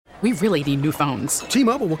We really need new phones.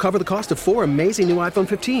 T-Mobile will cover the cost of 4 amazing new iPhone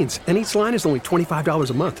 15s, and each line is only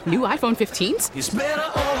 $25 a month. New iPhone 15s? It's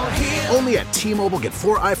better over here. Only at T-Mobile, get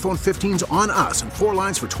 4 iPhone 15s on us and 4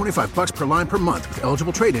 lines for $25 per line per month with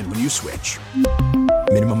eligible trade-in when you switch.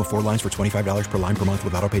 Minimum of 4 lines for $25 per line per month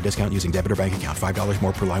with autopay discount using debit or bank account. $5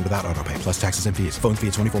 more per line without autopay, plus taxes and fees. Phone fee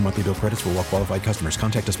at 24 monthly bill credits for well-qualified customers.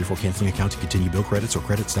 Contact us before canceling account to continue bill credits or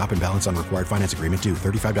credit stop and balance on required finance agreement due.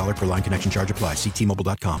 $35 per line connection charge applies. See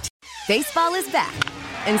T-Mobile.com. Baseball is back,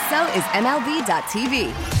 and so is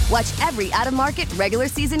MLB.tv. Watch every out-of-market regular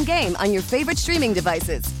season game on your favorite streaming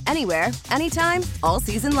devices. Anywhere, anytime, all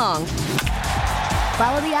season long.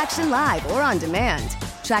 Follow the action live or on demand.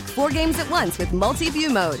 Track 4 games at once with multi-view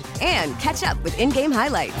mode and catch up with in-game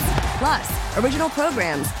highlights. Plus, original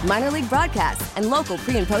programs, minor league broadcasts, and local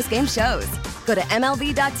pre- and post-game shows. Go to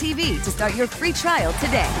MLB.tv to start your free trial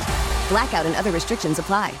today. Blackout and other restrictions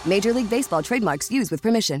apply. Major League Baseball trademarks used with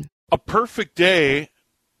permission. A perfect day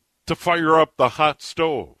to fire up the hot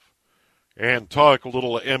stove and talk a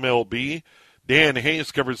little MLB. Dan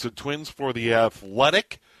Hayes covers the Twins for The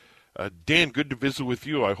Athletic. Dan, good to visit with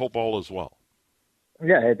you. I hope all is well.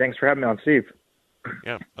 Yeah, hey, thanks for having me on, Steve.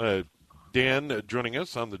 Yeah, Dan joining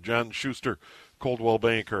us on the John Schuster Coldwell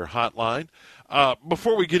Banker hotline.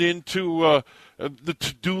 Before we get into the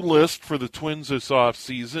to-do list for the Twins this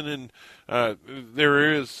offseason, and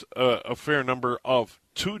there is a fair number of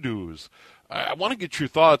to-dos, I want to get your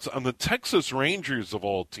thoughts on the Texas Rangers, of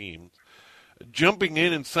all teams, jumping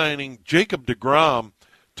in and signing Jacob deGrom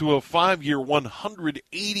to a 5-year,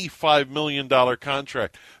 $185 million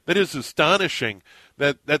contract. That is astonishing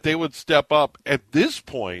that they would step up at this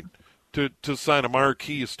point to sign a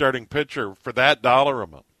marquee starting pitcher for that dollar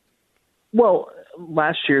amount. Well,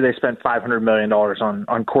 last year they spent $500 million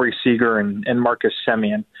on Corey Seager and Marcus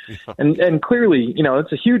Semien. Yeah. And clearly,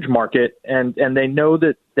 it's a huge market, and they know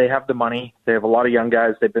that they have the money. They have a lot of young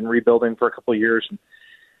guys. They've been rebuilding for a couple of years.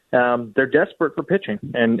 They're desperate for pitching.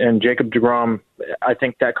 And Jacob deGrom, I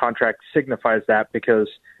think that contract signifies that, because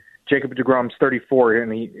Jacob deGrom's 34,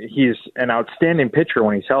 and he's an outstanding pitcher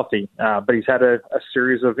when he's healthy, but he's had a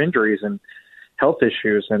series of injuries and health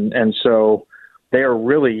issues. And so they are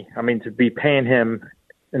really, to be paying him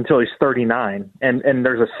until he's 39, and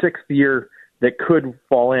there's a 6th year that could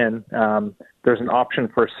fall in. There's an option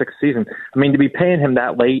for a 6th season. To be paying him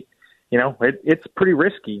that late, it's pretty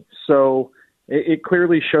risky. So it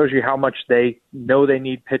clearly shows you how much they know they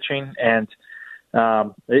need pitching, and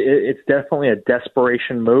it's definitely a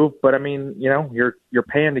desperation move. But you're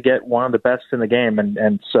paying to get one of the best in the game,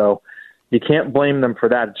 and so you can't blame them for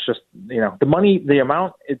that. It's just the money, the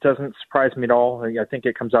amount. It doesn't surprise me at all. I think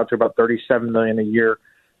it comes out to about $37 million a year,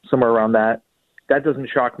 somewhere around that. That doesn't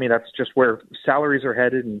shock me. That's just where salaries are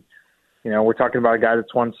headed, and we're talking about a guy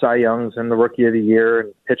that's won Cy Youngs and the Rookie of the Year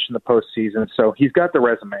and pitched in the postseason. So he's got the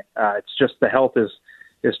resume. It's just the health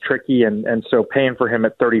is tricky, and so paying for him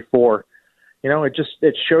at 34,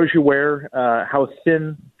 it shows you where how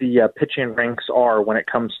thin the pitching ranks are when it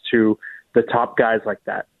comes to the top guys like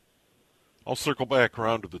that. I'll circle back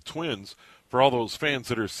around to the Twins for all those fans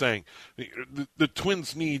that are saying the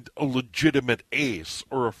Twins need a legitimate ace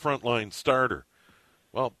or a frontline starter.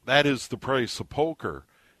 Well, that is the price of poker.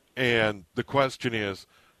 And the question is,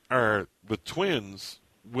 are the Twins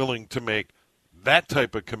willing to make that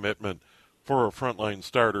type of commitment for a frontline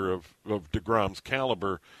starter of deGrom's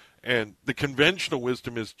caliber? And the conventional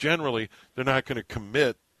wisdom is generally they're not going to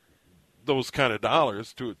commit those kind of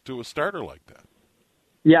dollars to a starter like that.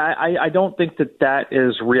 Yeah, I don't think that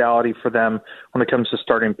is reality for them when it comes to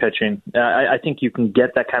starting pitching. I think you can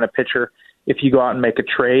get that kind of pitcher if you go out and make a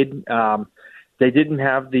trade. They didn't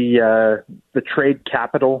have the trade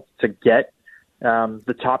capital to get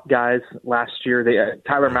the top guys last year.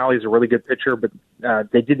 Tyler Mahle's a really good pitcher, but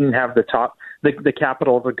they didn't have the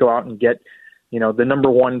capital to go out and get the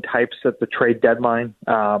number one types at the trade deadline.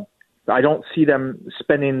 I don't see them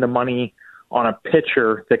spending the money on a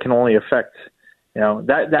pitcher that can only affect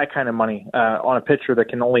that kind of money on a pitcher that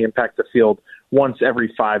can only impact the field once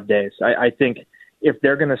every 5 days. I think if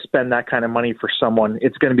they're going to spend that kind of money for someone,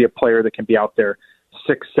 it's going to be a player that can be out there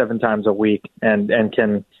 6-7 times a week and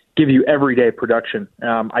can give you everyday production.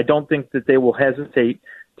 I don't think that they will hesitate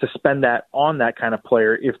to spend that on that kind of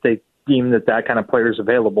player if they deem that kind of player is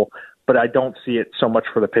available, but I don't see it so much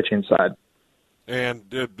for the pitching side. And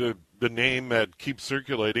the name that keeps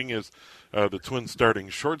circulating is the Twins starting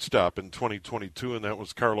shortstop in 2022, and that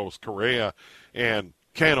was Carlos Correa. And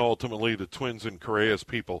can ultimately the Twins and Correa's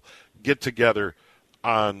people get together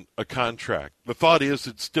on a contract? The thought is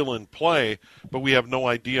it's still in play, but we have no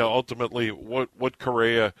idea ultimately what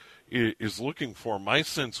Correa is looking for. My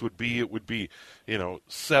sense would be it would be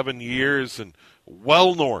 7 years and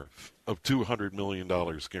well north of $200 million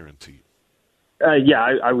guaranteed.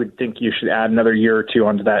 I would think you should add another year or two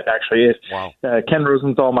onto that, actually. Wow. Ken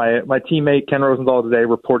Rosenthal, my teammate Ken Rosenthal today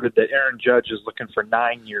reported that Aaron Judge is looking for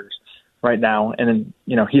 9 years right now. And,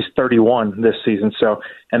 he's 31 this season.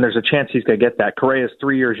 And there's a chance he's going to get that. Correa is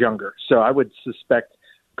 3 years younger. So I would suspect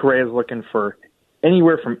Correa is looking for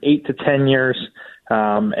anywhere from 8 to 10 years.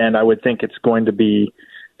 And I would think it's going to be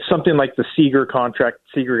something like the Seager contract.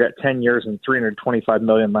 Seager got 10 years and $325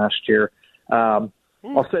 million last year.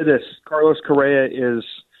 I'll say this, Carlos Correa is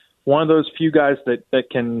one of those few guys that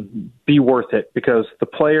can be worth it because the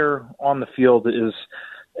player on the field is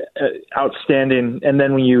outstanding. And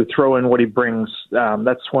then when you throw in what he brings,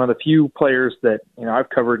 that's one of the few players that, I've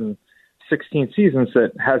covered in 16 seasons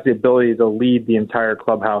that has the ability to lead the entire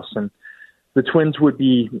clubhouse. And the Twins would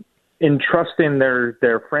be entrusting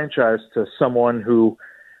their franchise to someone who,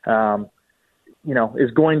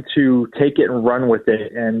 is going to take it and run with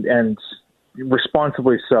it and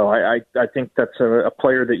responsibly so. I think that's a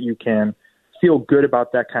player that you can feel good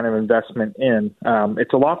about that kind of investment in.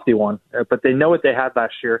 It's a lofty one, but they know what they had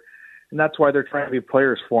last year, and that's why they're trying to be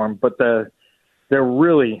players for him. But they're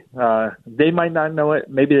really they might not know it,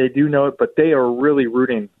 maybe they do know it, but they are really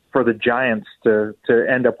rooting for the Giants to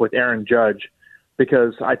end up with Aaron Judge,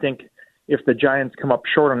 because I think if the Giants come up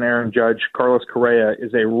short on Aaron Judge, Carlos Correa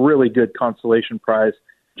is a really good consolation prize.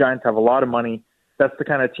 Giants have a lot of money. That's the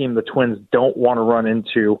kind of team the Twins don't want to run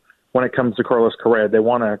into when it comes to Carlos Correa. They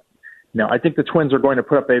want to, I think the Twins are going to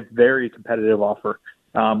put up a very competitive offer.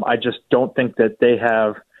 I just don't think that they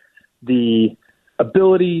have the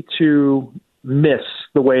ability to miss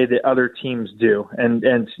the way that other teams do. And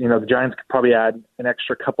the Giants could probably add an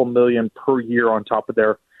extra couple million per year on top of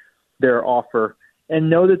their offer and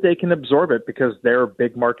know that they can absorb it because they're a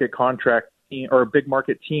big market contract or a big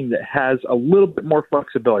market team that has a little bit more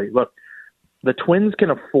flexibility. Look, the Twins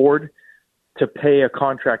can afford to pay a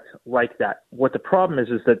contract like that. What the problem is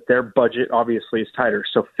that their budget obviously is tighter.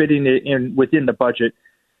 So fitting it in within the budget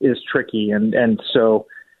is tricky. And so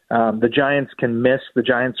the Giants can miss. The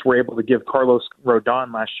Giants were able to give Carlos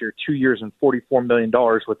Rodon last year 2 years and $44 million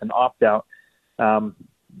with an opt-out.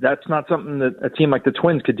 That's not something that a team like the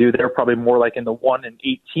Twins could do. They're probably more like in the $1 and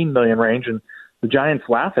 $18 million range. And the Giants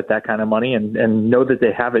laugh at that kind of money and know that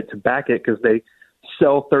they have it to back it because they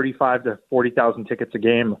sell 35 to 40,000 tickets a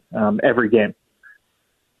game every game.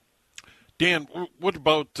 Dan, what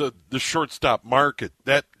about the shortstop market?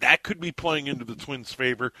 That could be playing into the Twins'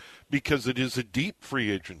 favor because it is a deep free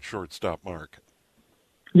agent shortstop market.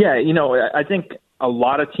 Yeah, I think a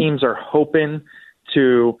lot of teams are hoping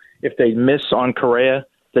to, if they miss on Correa,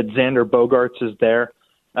 that Xander Bogaerts is there.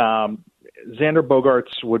 Xander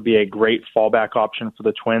Bogaerts would be a great fallback option for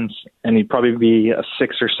the Twins, and he'd probably be a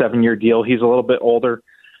 6 or 7 year deal. He's a little bit older.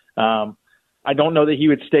 I don't know that he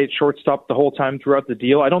would stay at shortstop the whole time throughout the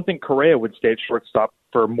deal. I don't think Correa would stay at shortstop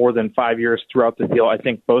for more than 5 years throughout the deal. I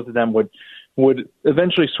think both of them would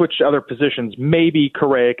eventually switch to other positions. Maybe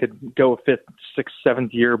Correa could go a 5th, 6th,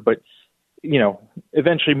 7th year, but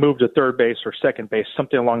eventually move to third base or second base,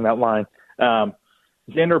 something along that line.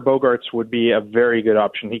 Xander Bogaerts would be a very good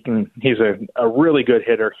option. He's a really good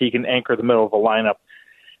hitter. He can anchor the middle of the lineup.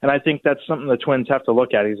 And I think that's something the Twins have to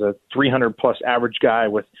look at. He's a 300-plus average guy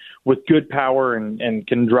with good power and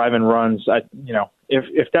can drive in runs.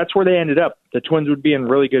 If that's where they ended up, the Twins would be in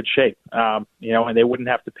really good shape, and they wouldn't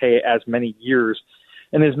have to pay as many years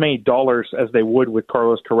and as many dollars as they would with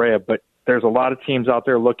Carlos Correa. But there's a lot of teams out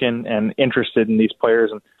there looking and interested in these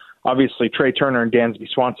players. And obviously Trey Turner and Dansby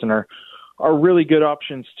Swanson are really good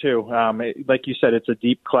options too. Like you said, it's a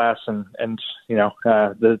deep class, and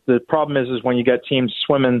the problem is when you got teams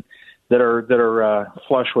swimming that are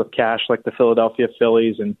flush with cash, like the Philadelphia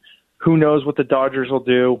Phillies, and who knows what the Dodgers will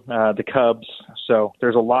do, the Cubs. So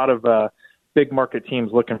there's a lot of big market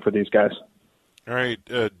teams looking for these guys. All right,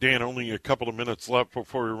 Dan, only a couple of minutes left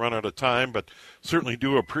before we run out of time, but certainly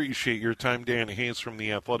do appreciate your time. Dan Hayes from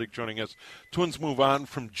The Athletic joining us. Twins move on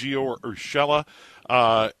from Gio Urshela,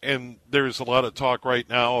 and there's a lot of talk right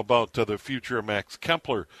now about the future of Max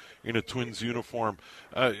Kepler in a Twins uniform.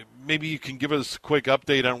 Maybe you can give us a quick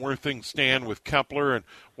update on where things stand with Kepler and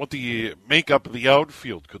what the makeup of the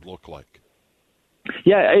outfield could look like.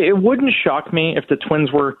 Yeah, it wouldn't shock me if the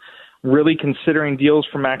Twins were really considering deals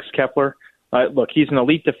for Max Kepler. Look, he's an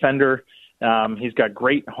elite defender. He's got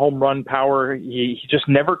great home run power. He just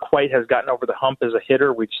never quite has gotten over the hump as a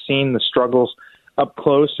hitter. We've seen the struggles up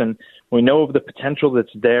close, and we know of the potential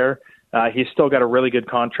that's there. He's still got a really good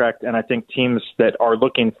contract, and I think teams that are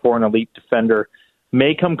looking for an elite defender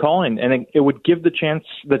may come calling, and it would give the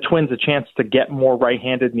Twins a chance to get more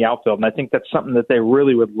right-handed in the outfield. And I think that's something that they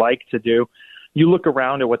really would like to do. You look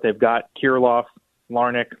around at what they've got: Kirilloff,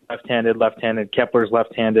 Larnach, left-handed, Kepler's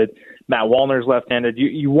left-handed, Matt Wallner's left-handed.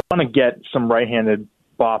 You want to get some right-handed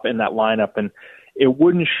bop in that lineup, and it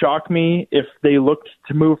wouldn't shock me if they looked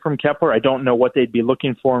to move from Kepler. I don't know what they'd be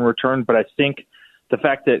looking for in return, but I think the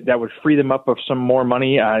fact that would free them up of some more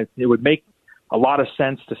money, it would make a lot of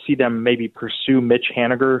sense to see them maybe pursue Mitch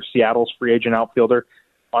Haniger, Seattle's free agent outfielder,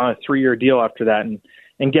 on a 3-year deal after that,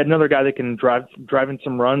 and get another guy that can drive in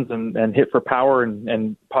some runs and hit for power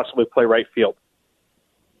and possibly play right field.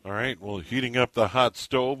 All right, well, heating up the hot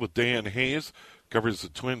stove with Dan Hayes, covers the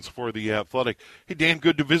Twins for The Athletic. Hey, Dan,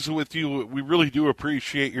 good to visit with you. We really do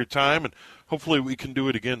appreciate your time, and hopefully we can do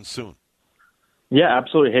it again soon. Yeah,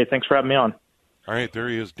 absolutely. Hey, thanks for having me on. All right, there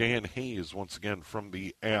he is, Dan Hayes, once again from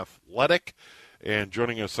The Athletic, and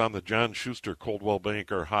joining us on the John Schuster Coldwell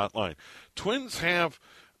Banker Hotline. Twins have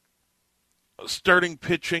starting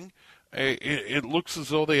pitching. It looks as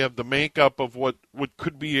though they have the makeup of what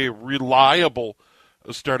could be a reliable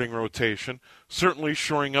starting rotation, certainly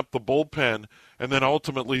shoring up the bullpen, and then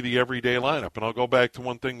ultimately the everyday lineup. And I'll go back to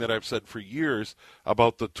one thing that I've said for years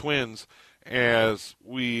about the Twins as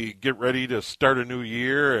we get ready to start a new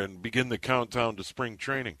year and begin the countdown to spring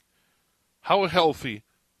training. How healthy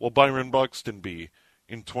will Byron Buxton be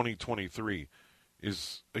in 2023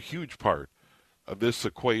 is a huge part of this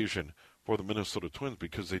equation for the Minnesota Twins,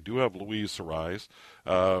 because they do have Luis Arraez.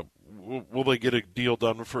 Will they get a deal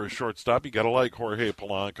done for a shortstop? You got to like Jorge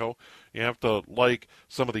Polanco. You have to like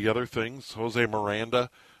some of the other things. Jose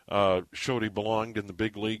Miranda showed he belonged in the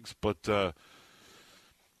big leagues, but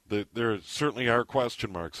there certainly are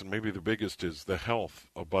question marks, and maybe the biggest is the health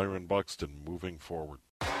of Byron Buxton moving forward.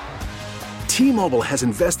 T-Mobile has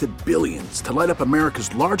invested billions to light up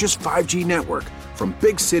America's largest 5G network, from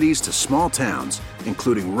big cities to small towns,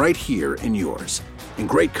 including right here in yours. And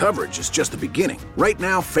great coverage is just the beginning. Right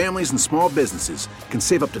now, families and small businesses can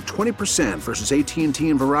save up to 20% versus AT&T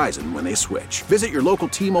and Verizon when they switch. Visit your local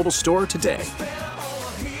T-Mobile store today.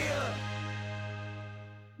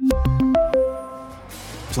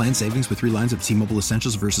 Plan savings with 3 lines of T-Mobile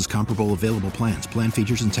Essentials versus comparable available plans. Plan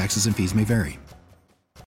features and taxes and fees may vary.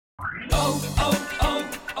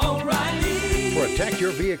 Protect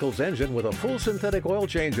your vehicle's engine with a full synthetic oil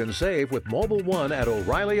change and save with Mobil 1 at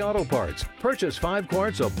O'Reilly Auto Parts. Purchase 5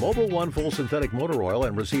 quarts of Mobil 1 full synthetic motor oil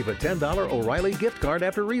and receive a $10 O'Reilly gift card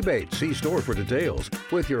after rebate. See store for details.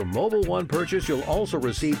 With your Mobil 1 purchase, you'll also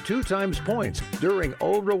receive 2 times points during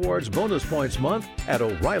O Rewards Bonus Points Month at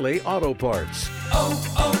O'Reilly Auto Parts.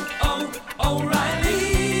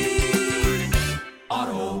 O'Reilly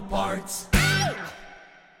Auto Parts.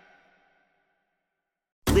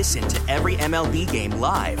 Listen to every MLB game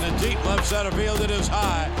live. In the deep left center field, it is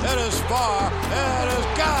high, it is far, it is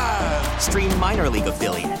gone. Stream minor league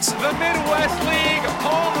affiliates. The Midwest League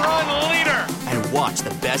home run leader. And watch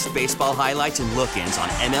the best baseball highlights and look-ins on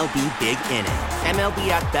MLB Big Inning. MLB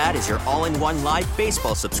At Bat is your all-in-one live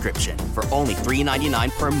baseball subscription for only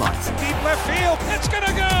 $3.99 per month. Deep left field, it's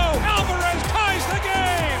gonna go. Alvarez ties the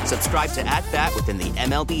game. Subscribe to At Bat within the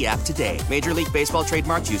MLB app today. Major League Baseball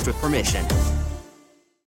trademarks used with permission.